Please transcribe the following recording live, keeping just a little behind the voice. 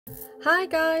Hi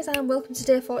guys, and welcome to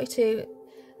day 42.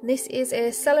 This is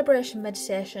a celebration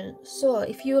meditation. So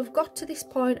if you have got to this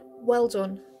point, well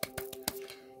done.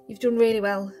 You've done really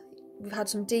well. We've had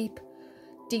some deep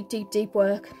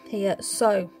work here.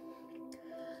 So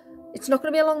it's not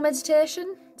going to be a long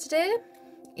meditation today.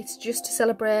 It's just to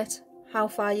celebrate how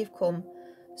far you've come.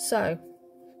 So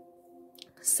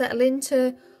settle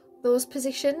into those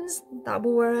positions that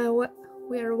we're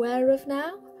aware of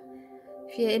now.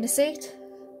 If you're in a seat,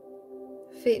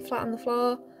 feet flat on the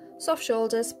floor, soft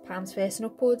shoulders, palms facing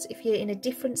upwards. If you're in a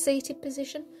different seated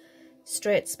position,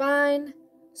 straight spine,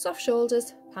 soft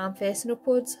shoulders, palm facing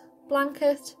upwards,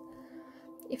 blanket.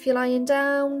 If you're lying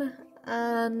down,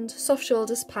 and soft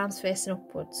shoulders, palms facing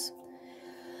upwards.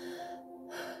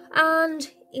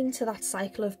 And into that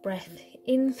cycle of breath.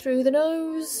 In through the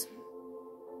nose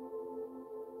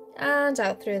and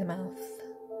out through the mouth.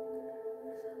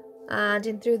 And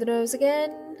in through the nose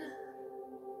again.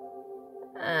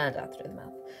 And out through the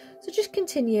mouth. So just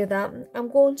continue that. I'm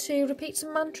going to repeat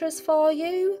some mantras for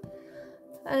you.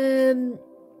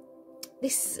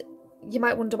 This, you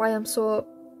might wonder why I'm so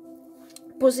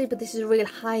buzzy, but this is a real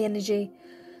high energy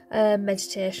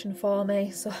meditation for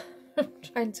me, so I'm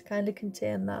trying to kind of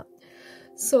contain that.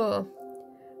 So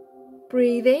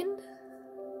breathe in.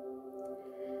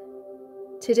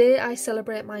 Today I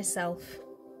celebrate myself.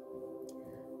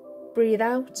 Breathe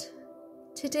out.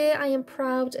 Today I am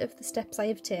proud of the steps I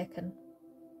have taken.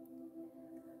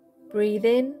 Breathe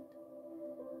in.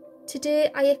 Today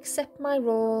I accept my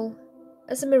role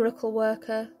as a miracle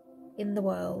worker in the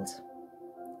world.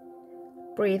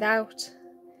 Breathe out.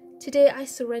 Today I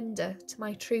surrender to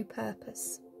my true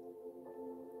purpose.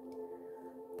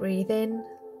 Breathe in.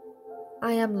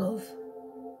 I am love.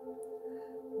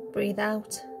 Breathe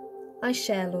out. I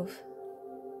share love.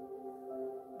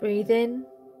 Breathe in.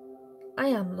 I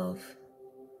am love.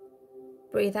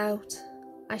 Breathe out,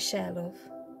 I share love.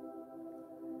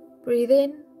 Breathe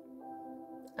in,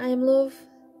 I am love.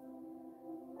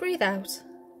 Breathe out,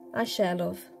 I share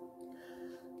love.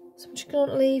 So I'm just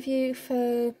going to leave you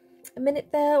for a minute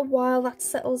there while that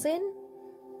settles in.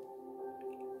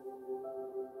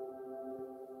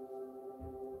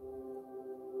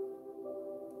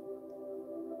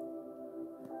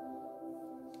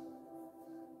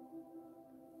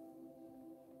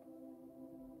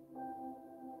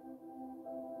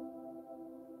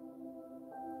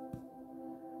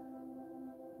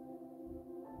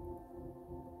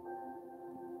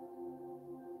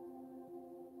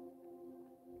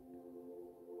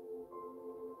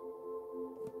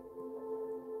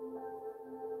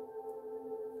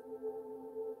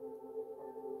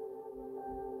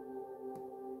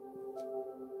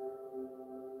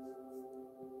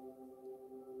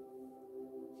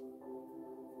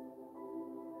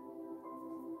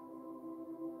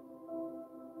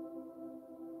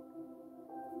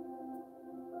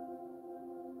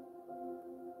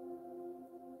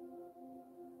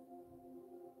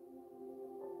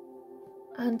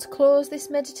 And to close this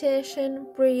meditation,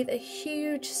 breathe a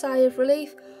huge sigh of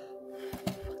relief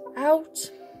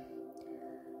out,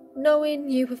 knowing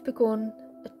you have begun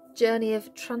a journey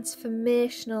of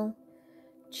transformational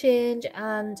change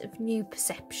and of new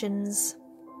perceptions.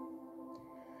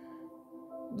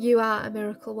 You are a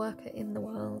miracle worker in the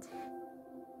world.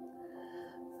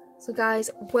 So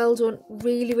guys, well done,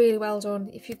 really well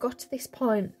done. If you've got to this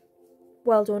point,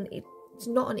 well done. It's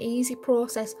not an easy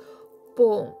process,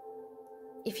 but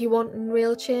if you want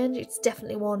real change, it's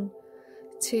definitely one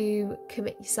to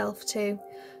commit yourself to.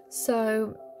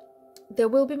 So there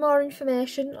will be more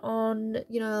information on,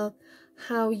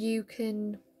 how you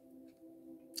can,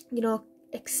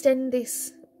 extend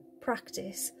this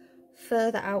practice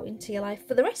further out into your life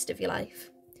for the rest of your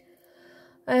life.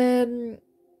 And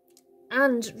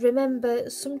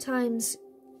remember, sometimes,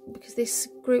 because this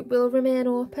group will remain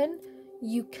open,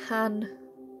 you can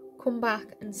come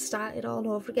back and start it all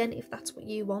over again if that's what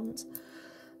you want,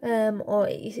 or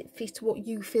if it fits what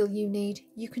you feel you need.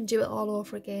 You can do it all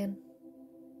over again.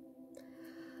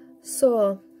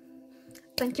 So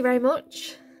thank you very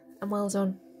much and well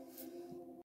done.